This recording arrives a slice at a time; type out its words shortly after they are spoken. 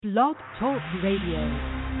Blog Talk Radio.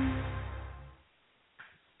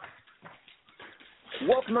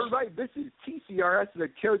 Welcome, everybody. This is TCRS, the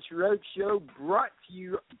Coach Road Show, brought to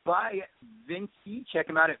you by Vinci. Check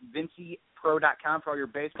them out at vincipro.com for all your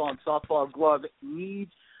baseball and softball glove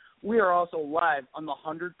needs. We are also live on the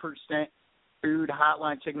 100% Food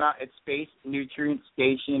Hotline. Check them out at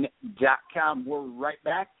spacenutrientstation.com. We're right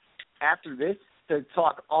back after this to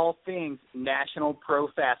talk all things National Pro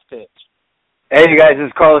Fast Pitch. Hey, you guys, this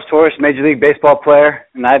is Carlos Torres, Major League Baseball player,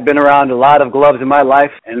 and I've been around a lot of gloves in my life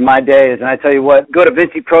and in my days, and I tell you what, go to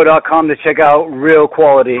vincipro.com to check out real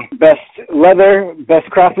quality. Best leather, best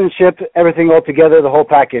craftsmanship, everything all together, the whole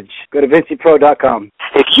package. Go to vincipro.com.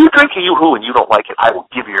 If you drink a Yoo-Hoo and you don't like it, I will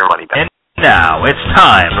give you your money back. And now it's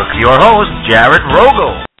time for your host, Jared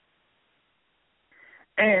Rogel.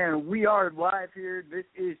 And we are live here. This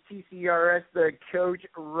is TCRS, the Coach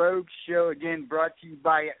Rogue Show, again brought to you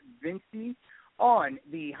by Vinci on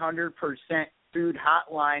the 100% Food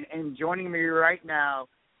Hotline. And joining me right now,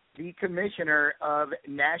 the Commissioner of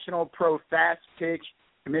National Pro Fast Pitch,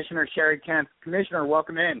 Commissioner Cheri Kempf. Commissioner,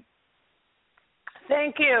 welcome in.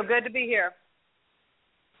 Thank you. Good to be here.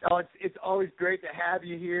 Oh, it's always great to have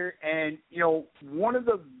you here. And, you know, one of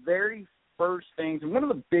the very first things, and one of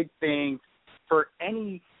the big things for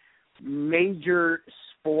any major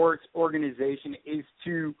sports organization is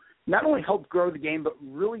to not only help grow the game, but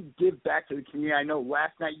really give back to the community. I know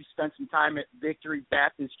last night you spent some time at Victory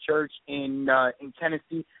Baptist Church in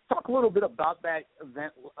Tennessee. Talk a little bit about that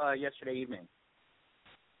event yesterday evening.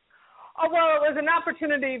 Oh, well, it was an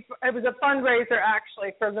opportunity. It was a fundraiser,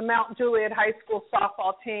 actually, for the Mount Juliet High School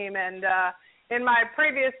softball team. And in my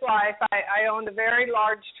previous life, I owned a very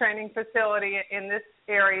large training facility in this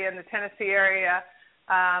area, in the Tennessee area,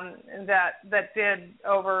 that did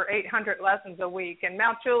over 800 lessons a week. And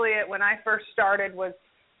Mount Juliet, when I first started, was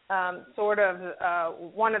sort of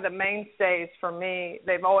one of the mainstays for me.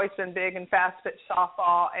 They've always been big in fast pitch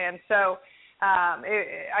softball. And so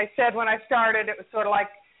I said when I started, it was sort of like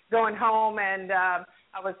going home, and I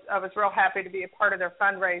was real happy to be a part of their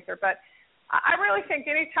fundraiser. But I really think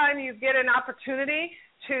anytime you get an opportunity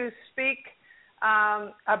to speak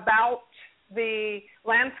about the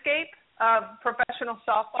landscape of professional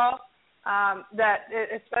softball, that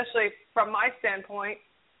especially from my standpoint,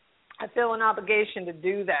 I feel an obligation to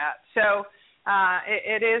do that. So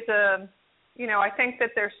it is I think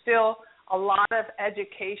that there's still a lot of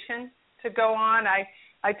education to go on.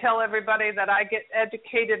 I tell everybody that I get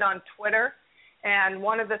educated on Twitter, and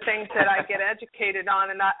one of the things that I get educated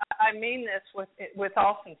on, and I mean this with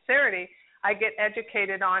all sincerity, I get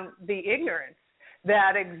educated on the ignorance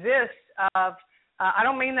that exists of, I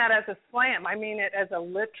don't mean that as a slam, I mean it as a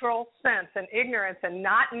literal sense, and ignorance and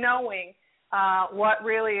not knowing what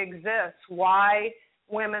really exists, why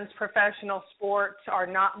women's professional sports are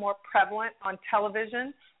not more prevalent on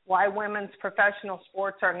television, why women's professional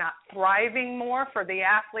sports are not thriving more for the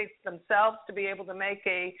athletes themselves to be able to make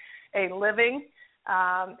a living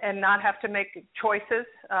and not have to make choices,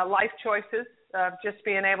 life choices, of just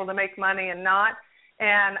being able to make money and not.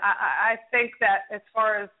 And I think that as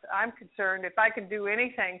far as I'm concerned, if I could do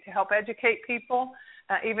anything to help educate people,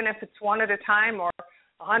 even if it's one at a time or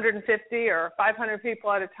 150 or 500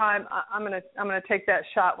 people at a time, I'm gonna take that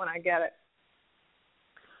shot when I get it.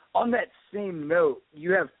 On that same note,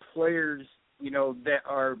 you have players, that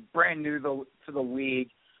are brand new to the league,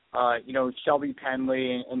 Shelby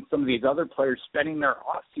Penley and some of these other players spending their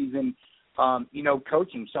off season,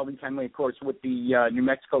 coaching. Shelby Penley, of course, with the New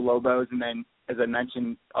Mexico Lobos, and then, as I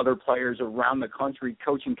mentioned, other players around the country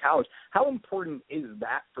coaching college. How important is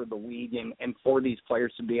that for the league and for these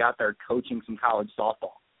players to be out there coaching some college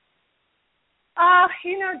softball?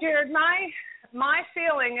 Jared, my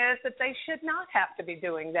feeling is that they should not have to be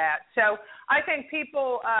doing that. So I think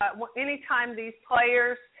people, anytime these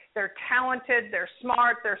players, they're talented, they're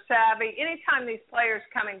smart, they're savvy, anytime these players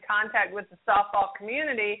come in contact with the softball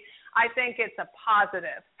community, I think it's a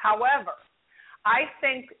positive. However, I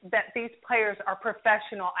think that these players are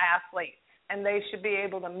professional athletes, and they should be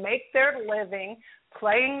able to make their living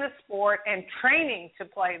playing the sport and training to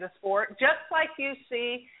play the sport, just like you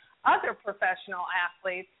see other professional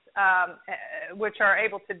athletes, which are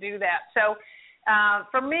able to do that. So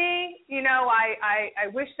for me, I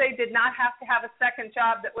wish they did not have to have a second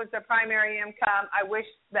job that was their primary income. I wish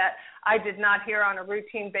that I did not hear on a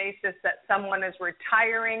routine basis that someone is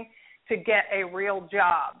retiring to get a real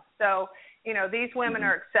job. So, these women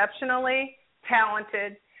are exceptionally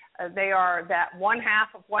talented. They are that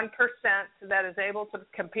 0.5% that is able to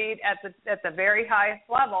compete at the very highest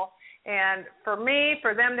level. And for me,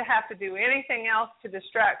 for them to have to do anything else to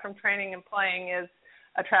distract from training and playing is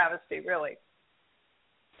a travesty, really.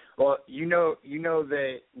 Well, you know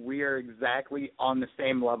that we are exactly on the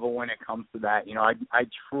same level when it comes to that. I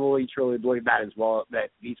truly believe that as well,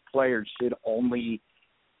 that these players should only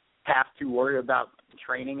have to worry about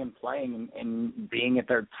training and playing and being at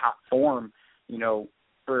their top form,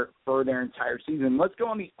 for their entire season. Let's go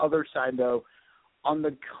on the other side, though, on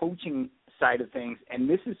the coaching side of things, and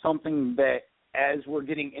this is something that as we're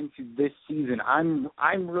getting into this season,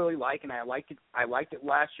 I'm really liking. I liked it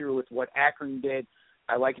last year with what Akron did.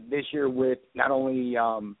 I like it this year with not only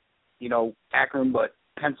Akron but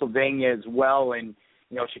Pennsylvania as well. And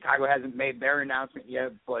Chicago hasn't made their announcement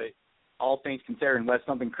yet, but all things considered, unless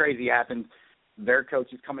something crazy happens, their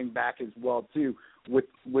coach is coming back as well too. With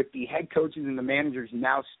the head coaches and the managers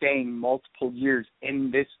now staying multiple years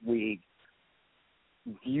in this league,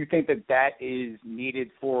 do you think that is needed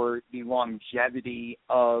for the longevity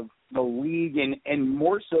of the league and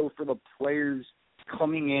more so for the players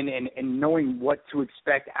coming in and knowing what to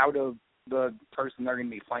expect out of the person they're going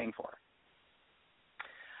to be playing for?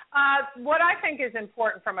 What I think is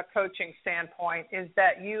important from a coaching standpoint is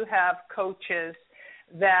that you have coaches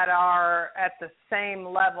that are at the same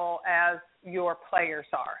level as your players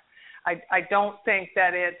are. I don't think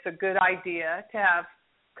that it's a good idea to have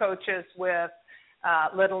coaches with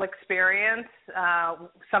little experience,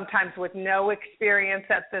 sometimes with no experience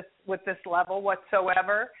with this level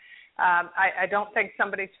whatsoever. I don't think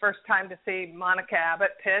somebody's first time to see Monica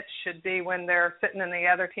Abbott pitch should be when they're sitting in the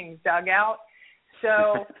other team's dugout.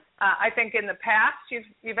 So I think in the past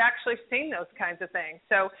you've actually seen those kinds of things.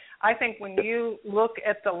 So I think when you look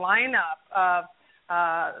at the lineup of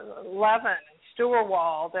Levin and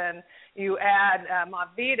Stewart and you add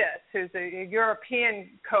Mavidas, who's a European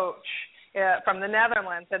coach from the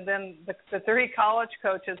Netherlands, and then the three college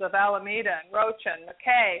coaches of Alameda and Rocha and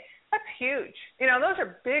McKay, that's huge. Those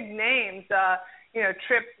are big names.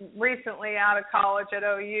 Tripp recently out of college at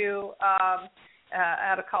OU,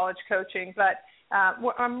 out of college coaching. But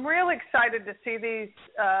I'm really excited to see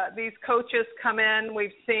these coaches come in.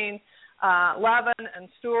 We've seen Levin and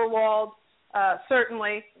Stewart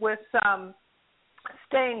certainly with some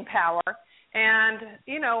staying power. And,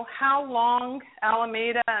 how long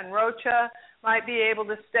Alameda and Rocha might be able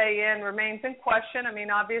to stay in remains in question. I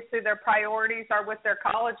mean, obviously their priorities are with their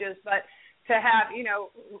colleges, but to have,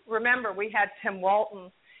 remember we had Tim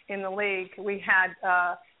Walton in the league. We had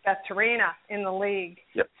Beth Torina in the league.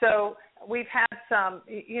 Yep. So we've had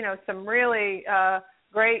some really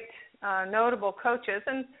great, notable coaches.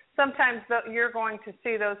 And sometimes you're going to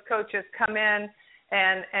see those coaches come in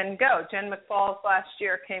and go. Jen McFalls last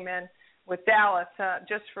year came in with Dallas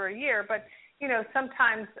just for a year. But,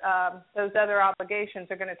 sometimes those other obligations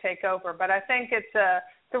are going to take over. But I think it's a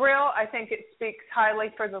thrill. I think it speaks highly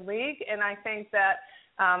for the league. And I think that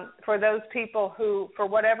for those people who, for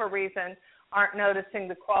whatever reason, aren't noticing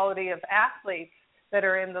the quality of athletes that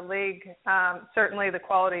are in the league, certainly the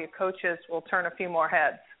quality of coaches will turn a few more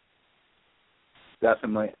heads.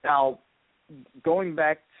 Definitely. Now, going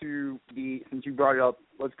back to since you brought it up,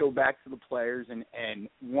 let's go back to the players and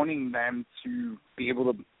wanting them to be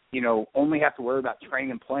able to, only have to worry about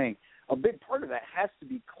training and playing. A big part of that has to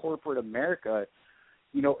be corporate America.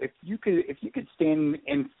 If you could stand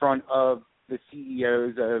in front of the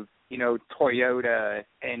CEOs of, Toyota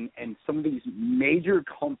and some of these major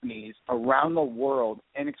companies around the world,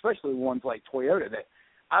 and especially ones like Toyota that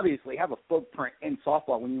obviously have a footprint in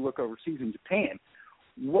softball when you look overseas in Japan,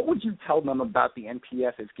 what would you tell them about the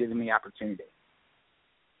NPF as given the opportunity?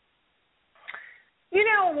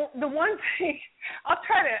 The one thing, I'll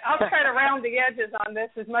try to round the edges on this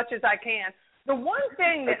as much as I can. The one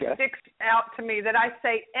thing that sticks out to me that I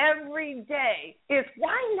say every day is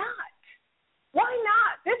why not? Why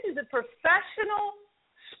not? This is a professional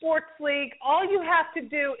sports league. All you have to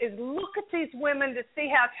do is look at these women to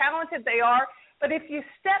see how talented they are. But if you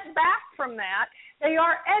step back from that, they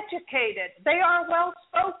are educated. They are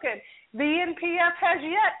well-spoken. The NPF has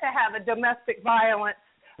yet to have a domestic violence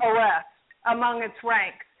arrest among its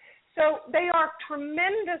ranks. So they are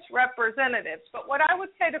tremendous representatives. But what I would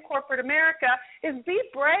say to corporate America is be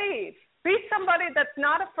brave. Be somebody that's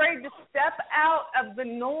not afraid to step out of the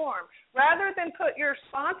norm. Rather than put your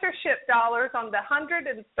sponsorship dollars on the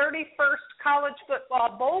 131st college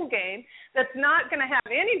football bowl game that's not going to have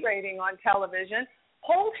any rating on television,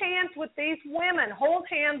 hold hands with these women, hold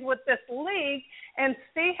hands with this league, and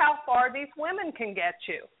see how far these women can get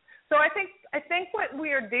you. So I think what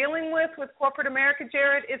we are dealing with corporate America,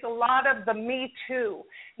 Jared, is a lot of the Me Too.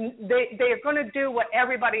 They are going to do what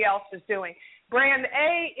everybody else is doing. Brand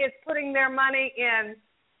A is putting their money in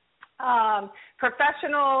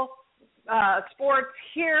professional sports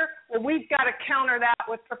here. Well, we've got to counter that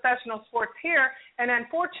with professional sports here. And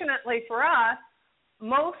unfortunately for us,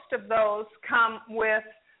 most of those come with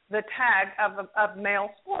the tag of male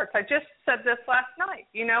sports. I just said this last night,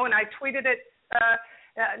 and I tweeted it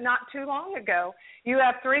not too long ago. You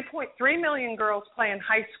have 3.3 million girls playing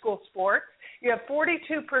high school sports. You have 42%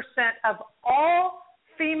 of all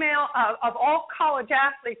female, of all college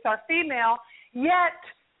athletes are female, yet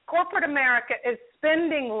corporate America is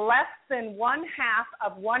spending less than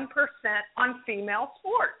 0.5% on female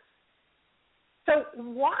sports. So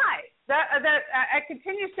why? I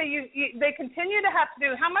continue to say they continue to have to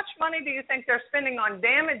do. How much money do you think they're spending on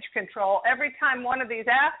damage control every time one of these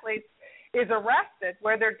athletes is arrested,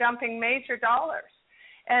 where they're dumping major dollars?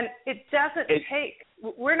 And it doesn't take.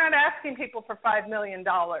 We're not asking people for $5 million.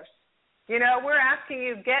 We're asking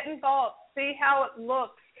you, get involved, see how it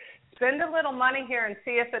looks, spend a little money here and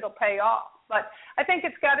see if it'll pay off. But I think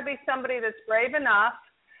it's got to be somebody that's brave enough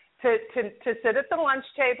to sit at the lunch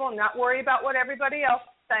table and not worry about what everybody else is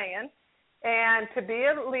saying, and to be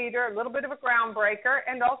a leader, a little bit of a groundbreaker,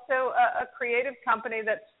 and also a creative company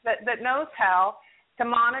that knows how to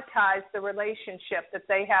monetize the relationship that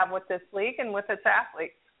they have with this league and with its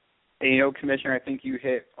athletes. And, Commissioner, I think you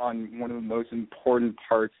hit on one of the most important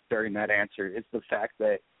parts during that answer. It's the fact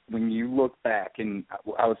that when you look back, and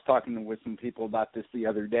I was talking with some people about this the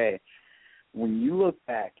other day, when you look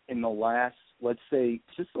back in the last, let's say,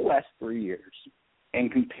 just the last 3 years,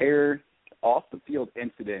 and compare off-the-field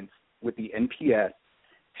incidents with the NPF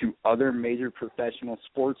to other major professional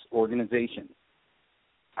sports organizations,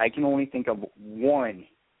 I can only think of one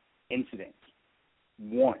incident,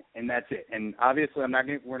 and that's it. And obviously,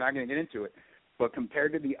 we're not going to get into it, but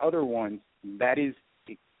compared to the other ones, that is,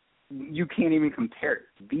 you can't even compare.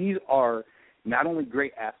 These are not only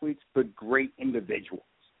great athletes, but great individuals.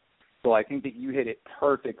 So I think that you hit it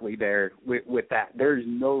perfectly there with that. There's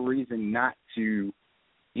no reason not to,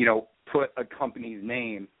 put a company's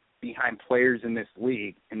name behind players in this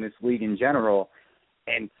league in general,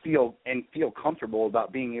 and feel comfortable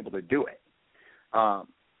about being able to do it.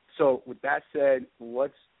 So with that said,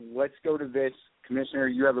 let's go to this. Commissioner,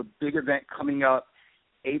 you have a big event coming up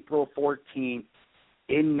April 14th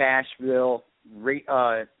in Nashville,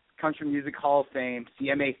 Country Music Hall of Fame,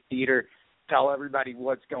 CMA Theater. Tell everybody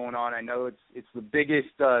what's going on. I know it's the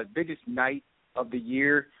biggest night of the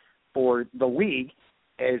year for the league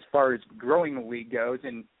as far as growing the league goes.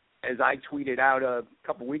 And as I tweeted out a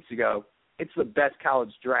couple weeks ago, it's the best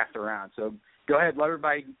college draft around. So go ahead, let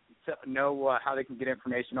everybody know how they can get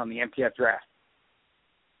information on the NPF draft.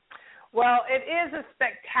 Well, it is a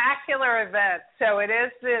spectacular event. So it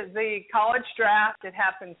is the college draft. It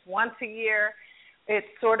happens once a year. It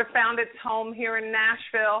sort of found its home here in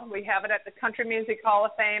Nashville. We have it at the Country Music Hall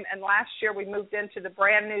of Fame, and last year we moved into the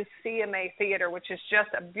brand-new CMA Theater, which is just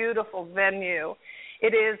a beautiful venue.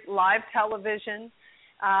 It is live television.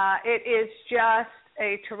 It is just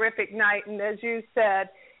a terrific night, and as you said,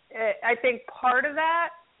 I think part of that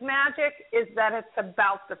magic is that it's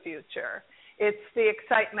about the future. It's the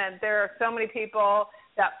excitement. There are so many people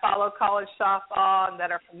that follow college softball and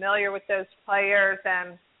that are familiar with those players,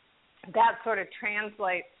 and that sort of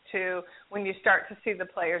translates to when you start to see the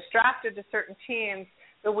players drafted to certain teams,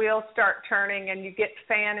 the wheels start turning and you get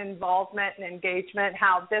fan involvement and engagement,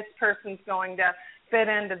 how this person's going to fit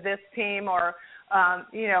into this team or,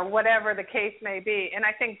 whatever the case may be. And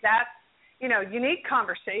I think that's, you need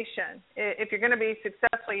conversation. If you're going to be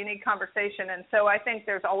successful, you need conversation. And so I think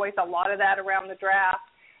there's always a lot of that around the draft.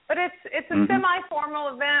 But it's a semi-formal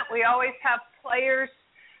event. We always have players,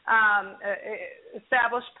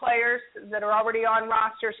 established players that are already on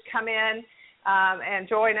rosters come in and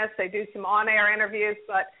join us. They do some on-air interviews,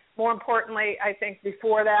 but more importantly, I think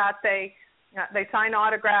before that, they sign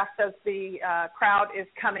autographs as the crowd is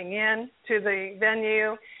coming in to the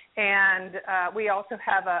venue, and we also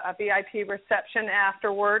have a VIP reception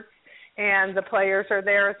afterwards, and the players are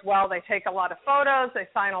there as well. They take a lot of photos, they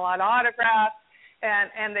sign a lot of autographs,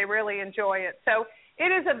 and they really enjoy it. So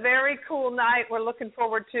it is a very cool night. We're looking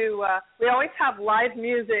forward to we always have live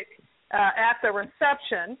music at the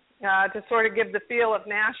reception to sort of give the feel of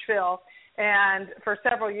Nashville. And for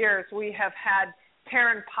several years, we have had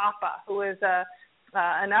Taryn Papa, who is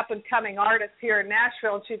an up-and-coming artist here in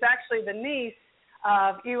Nashville. She's actually the niece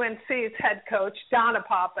of UNC's head coach, Donna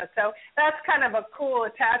Papa. So that's kind of a cool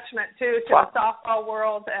attachment, too, to the softball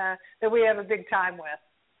world that we have a big time with.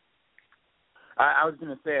 I was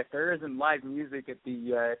going to say, if there isn't live music at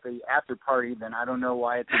the after party, then I don't know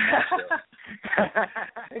why it's in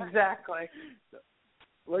Nashville. Exactly.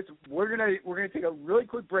 We're gonna take a really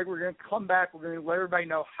quick break. We're gonna come back. We're gonna let everybody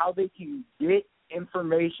know how they can get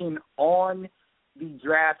information on the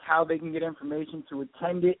draft, how they can get information to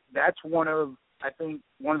attend it. That's one of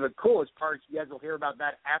the coolest parts. You guys will hear about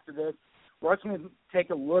that after this. We're also going to take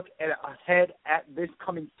a look ahead at this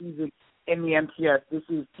coming season in the NPF. This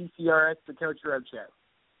is TCRS, the Coach Road Show.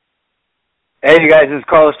 Hey, you guys, this is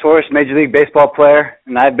Carlos Torres, Major League Baseball player,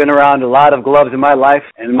 and I've been around a lot of gloves in my life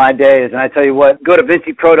and in my days, and I tell you what, go to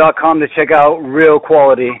VinciPro.com to check out real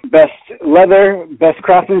quality. Best leather, best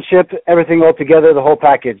craftsmanship, everything all together, the whole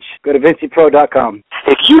package. Go to VinciPro.com.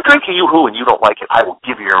 If you drink a Yoo-Hoo and you don't like it, I will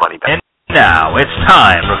give you your money back. And now it's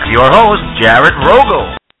time for your host, Jared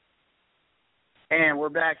Rogel. And we're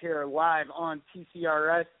back here live on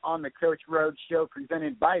TCRS on the Coach Road Show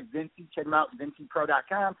presented by Vinci. Check them out,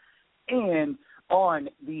 VinciPro.com. And on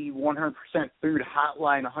the 100% Food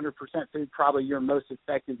Hotline, 100% Food, probably your most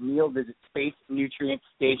effective meal. Visit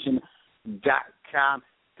SpaceNutrientStation.com.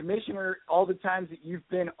 Commissioner, all the times that you've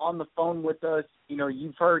been on the phone with us,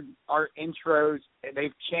 you've heard our intros.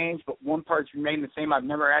 They've changed, but one part's remained the same. I've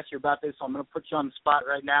never asked you about this, so I'm going to put you on the spot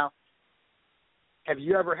right now. Have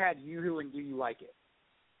you ever had Yoo-Hoo, and do you like it?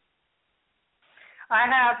 I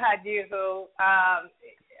have had Yoo-Hoo.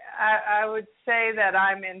 I would say that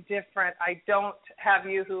I'm indifferent. I don't have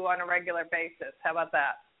Yoo-Hoo on a regular basis. How about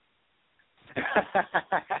that?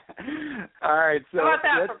 All right. So how about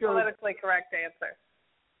that for politically correct answer?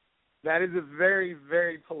 That is a very,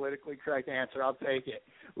 very politically correct answer. I'll take it.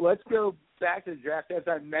 Let's go back to the draft. As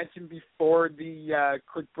I mentioned before the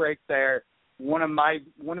quick break there, one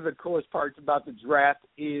of the coolest parts about the draft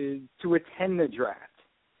is to attend the draft.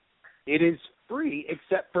 It is free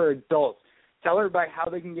except for adults. Tell everybody how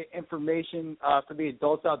they can get information for the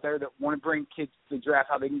adults out there that want to bring kids to the draft,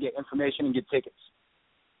 how they can get information and get tickets.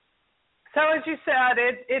 So as you said,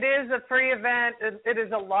 it is a free event. It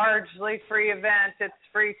is a largely free event. It's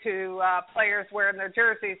free to players wearing their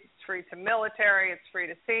jerseys. It's free to military. It's free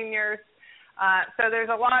to seniors. So there's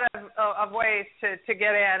a lot of ways to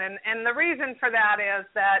get in. And the reason for that is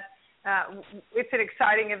that it's an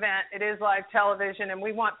exciting event. It is live television, and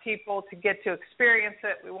we want people to get to experience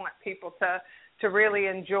it. We want people to really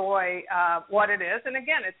enjoy what it is. And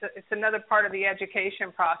again, it's another part of the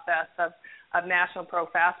education process of National Pro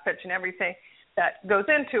Fast Pitch and everything that goes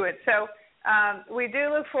into it. So we do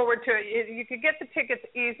look forward to it. You could get the tickets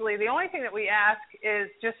easily. The only thing that we ask is,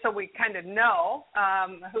 just so we kind of know how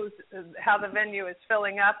the venue is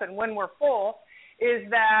filling up and when we're full, is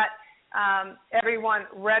that everyone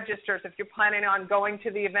registers. If you're planning on going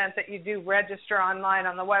to the event, that you do register online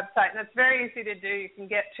on the website. And it's very easy to do. You can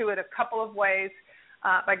get to it a couple of ways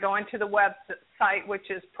by going to the website, which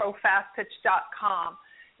is profastpitch.com.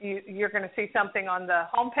 You're going to see something on the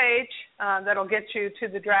homepage that'll get you to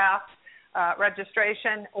the draft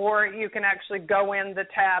registration, or you can actually go in the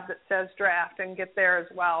tab that says draft and get there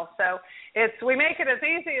as well. So we make it as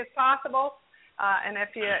easy as possible. And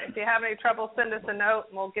if you have any trouble, send us a note,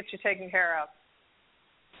 and we'll get you taken care of.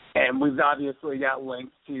 And we've obviously got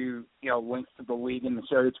links to the league in the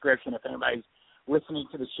show description. If anybody's listening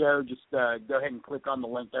to the show, just go ahead and click on the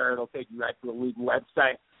link there. It'll take you right to the league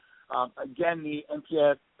website. Again, the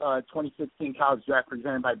NPF 2016 College Draft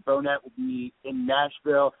presented by Bonet will be in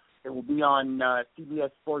Nashville. It will be on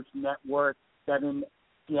CBS Sports Network, 7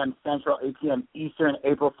 p.m. Central, 8 p.m. Eastern,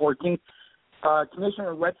 April 14th.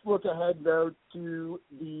 Commissioner, let's look ahead, though, to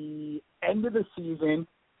the end of the season,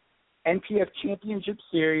 NPF Championship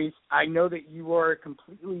Series. I know that you are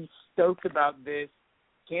completely stoked about this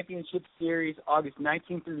Championship Series, August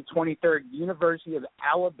 19th through the 23rd, University of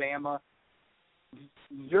Alabama.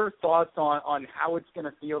 Your thoughts on how it's going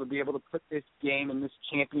to feel to be able to put this game in this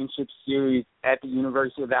Championship Series at the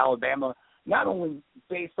University of Alabama, not only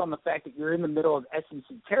based on the fact that you're in the middle of SEC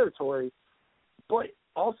territory, but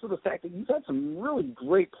also the fact that you've had some really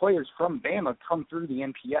great players from Bama come through the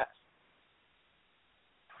NPF.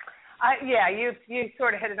 You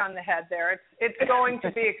sort of hit it on the head there. It's going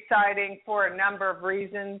to be exciting for a number of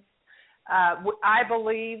reasons. I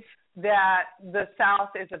believe that the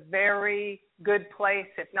South is a very good place,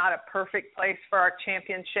 if not a perfect place for our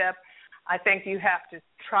championship. I think you have to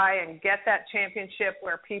try and get that championship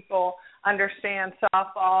where people understand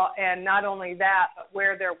softball, and not only that, but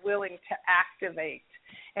where they're willing to activate.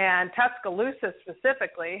 And Tuscaloosa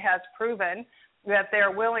specifically has proven that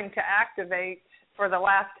they're willing to activate for the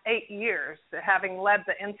last 8 years, having led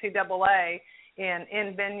the NCAA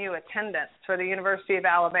in venue attendance for the University of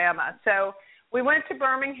Alabama. So we went to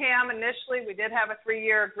Birmingham initially. We did have a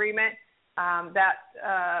 3-year agreement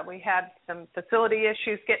that we had some facility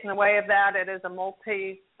issues get in the way of that. It is a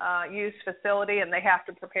multi-use facility, and they have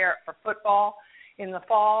to prepare it for football in the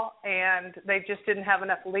fall, and they just didn't have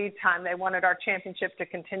enough lead time. They wanted our championship to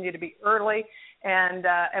continue to be early, and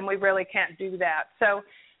we really can't do that. So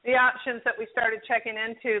the options that we started checking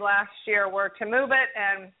into last year were to move it,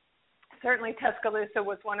 and certainly Tuscaloosa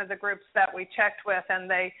was one of the groups that we checked with, and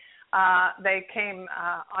they came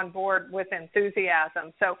on board with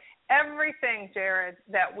enthusiasm. So everything, Jared,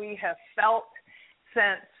 that we have felt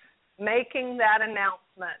since making that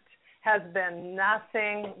announcement has been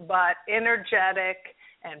nothing but energetic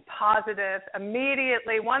and positive.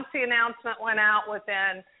 Immediately, once the announcement went out,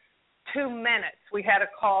 within 2 minutes, we had a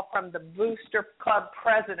call from the Booster Club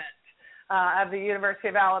president of the University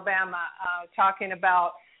of Alabama talking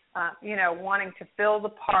about, wanting to fill the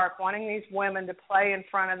park, wanting these women to play in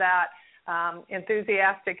front of that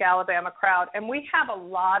enthusiastic Alabama crowd. And we have a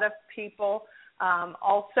lot of people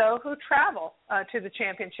also who travel to the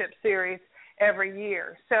championship series every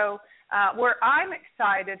year. So I'm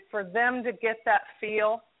excited for them to get that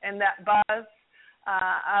feel and that buzz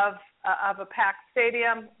of a packed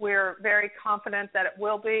stadium. We're very confident that it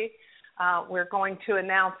will be. We're going to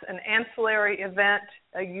announce an ancillary event,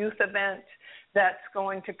 a youth event, that's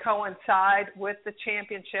going to coincide with the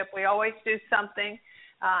championship. We always do something,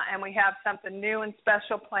 and we have something new and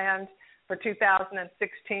special planned for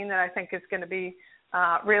 2016 that I think is going to be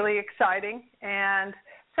really exciting. And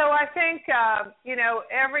so I think,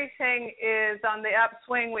 everything is on the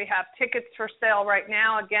upswing. We have tickets for sale right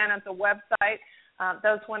now, again, at the website.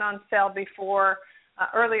 Those went on sale before,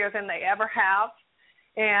 earlier than they ever have.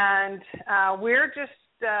 And we're just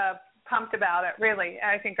pumped about it, really.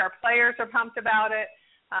 I think our players are pumped about it,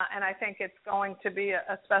 and I think it's going to be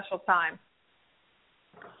a special time.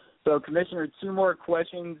 So, Commissioner, 2 more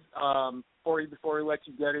questions for you before we let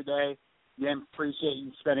you go today. Again, appreciate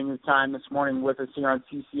you spending your time this morning with us here on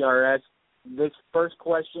TCRS. This first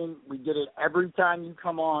question, we get it every time you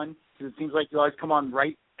come on, because it seems like you always come on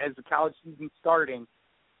right as the college season's starting.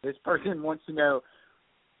 This person wants to know,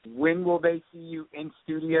 when will they see you in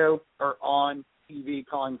studio or on TV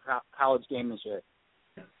calling college game this year?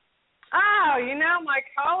 Oh, my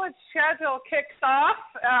college schedule kicks off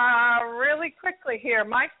really quickly here.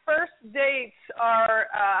 My first dates are,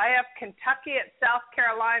 I have Kentucky at South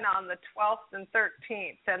Carolina on the 12th and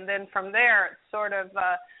 13th, and then from there it's sort of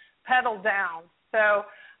pedal down. So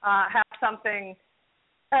have something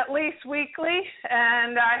at least weekly,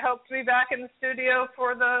 and I hope to be back in the studio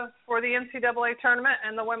for the NCAA tournament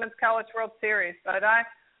and the Women's College World Series. But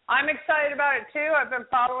I'm excited about it too. I've been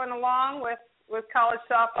following along with college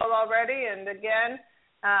softball already, and again,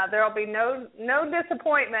 there will be no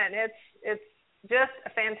disappointment. It's just a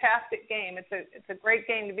fantastic game. It's a great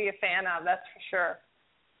game to be a fan of, that's for sure.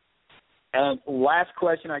 And last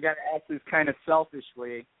question, I got to ask this kind of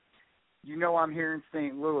selfishly. I'm here in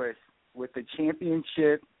St. Louis with the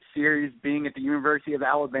championship series being at the University of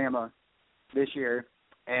Alabama this year,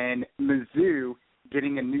 and Mizzou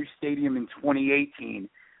getting a new stadium in 2018.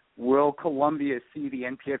 Will Columbia see the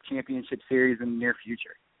NPF Championship Series in the near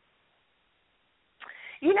future?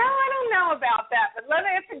 I don't know about that, but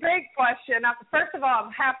it's a great question. First of all,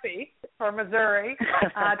 I'm happy for Missouri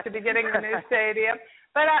to be getting the new stadium.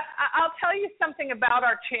 But I'll tell you something about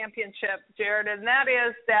our championship, Jared, and that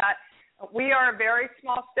is that we are a very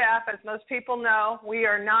small staff, as most people know. We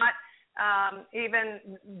are not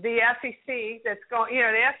even the SEC that's going,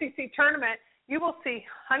 the SEC tournament. You will see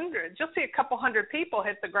hundreds. You'll see a couple hundred people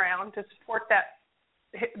hit the ground to support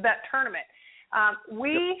that tournament.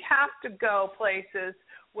 We have to go places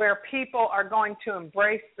where people are going to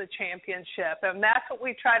embrace the championship, and that's what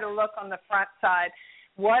we try to look on the front side.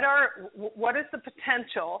 What is the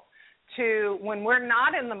potential to, when we're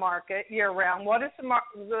not in the market year-round, what is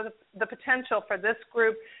the potential for this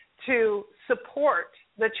group to support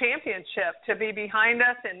the championship, to be behind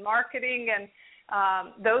us in marketing and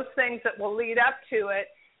those things that will lead up to it,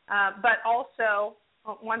 but also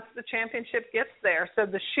once the championship gets there. So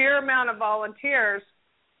the sheer amount of volunteers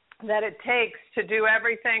that it takes to do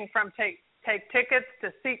everything from take tickets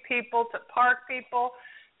to seat people to park people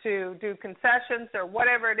to do concessions or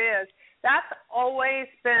whatever it is, that's always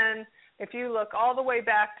been, if you look all the way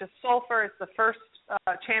back to Sulphur, it's the first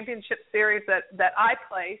championship series that I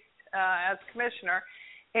placed as commissioner,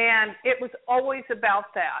 and it was always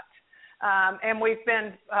about that. And we've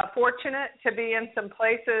been fortunate to be in some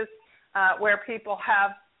places where people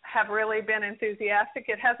have really been enthusiastic.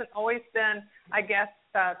 It hasn't always been, I guess,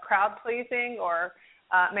 crowd-pleasing or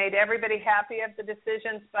made everybody happy of the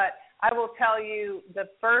decisions, but I will tell you the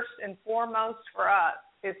first and foremost for us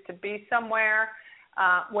is to be somewhere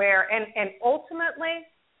where, and ultimately,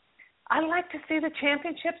 I'd like to see the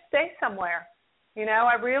championship stay somewhere. You know,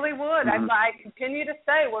 I really would. I continue to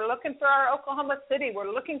say we're looking for our Oklahoma City.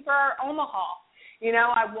 We're looking for our Omaha. You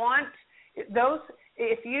know, I want those.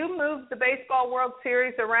 If you move the Baseball World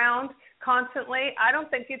Series around constantly, I don't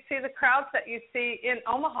think you'd see the crowds that you see in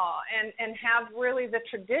Omaha and have really the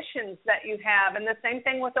traditions that you have. And the same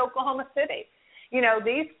thing with Oklahoma City. You know,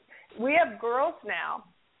 we have girls now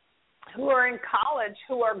who are in college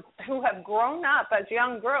who have grown up as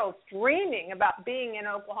young girls dreaming about being in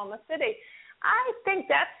Oklahoma City. I think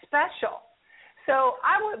that's special. So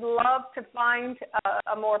I would love to find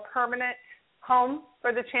a more permanent home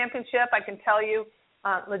for the championship. I can tell you,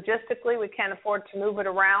 logistically, we can't afford to move it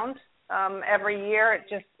around every year.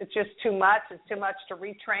 It's just too much. It's too much to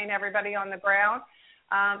retrain everybody on the ground.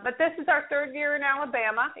 But this is our third year in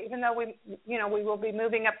Alabama, even though we will be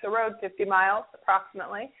moving up the road 50 miles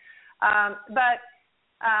approximately. But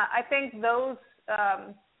I think those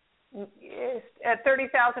at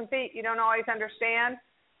 30,000 feet, you don't always understand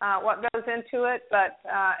what goes into it. But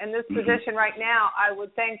in this position right now, I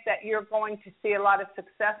would think that you're going to see a lot of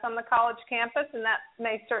success on the college campus, and that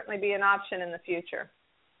may certainly be an option in the future.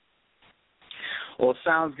 Well, it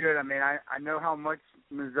sounds good. I mean, I know how much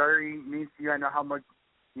Missouri means to you. I know how much,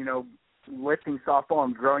 lifting softball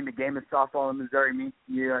and growing the game of softball in Missouri means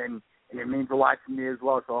to you, and it means a lot to me as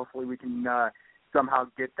well. So hopefully we can somehow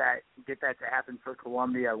get that to happen for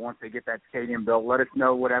Columbia once they get that stadium built. Let us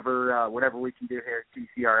know whatever we can do here at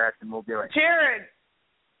TCRS, and we'll do it.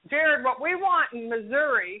 Jared, what we want in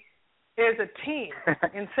Missouri is a team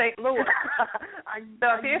in St. Louis. So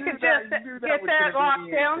if you could just get that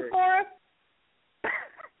locked down for us.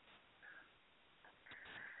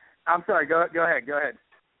 I'm sorry. Go ahead.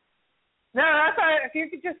 No, that's all right. If you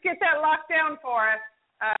could just get that locked down for us,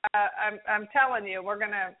 I'm telling you, we're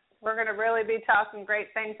gonna really be talking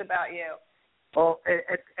great things about you. Well,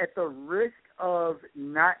 at the risk of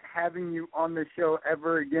not having you on the show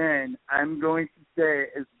ever again, I'm going to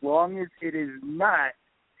say, as long as it is not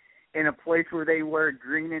in a place where they wear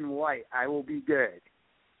green and white, I will be good.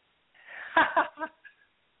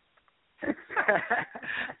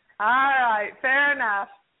 All right, fair enough.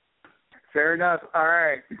 Fair enough. All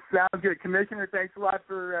right. Sounds good. Commissioner, thanks a lot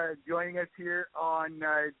for joining us here on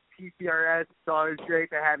TCRS. It's always great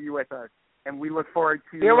to have you with us, and we look forward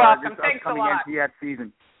to You're welcome. this Thanks upcoming a lot. NPF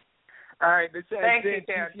season. All right. This has been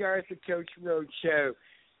Jared. TCRS The Coach Road Show.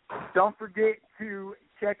 Don't forget to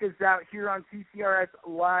check us out here on TCRS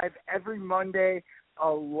Live every Monday,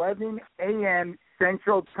 11 a.m.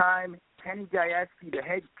 Central Time. Kenny Gajewski, the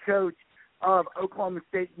head coach of Oklahoma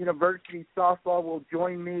State University softball, will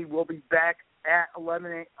join me. We'll be back at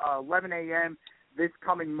 11 a.m. this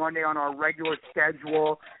coming Monday on our regular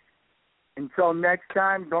schedule. Until next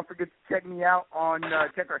time, don't forget to check me out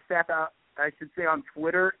check our staff out, on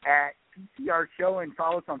Twitter at PCR Show, and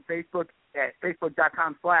follow us on Facebook at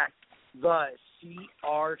facebook.com/The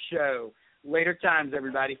CR Show. Later times,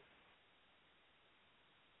 everybody.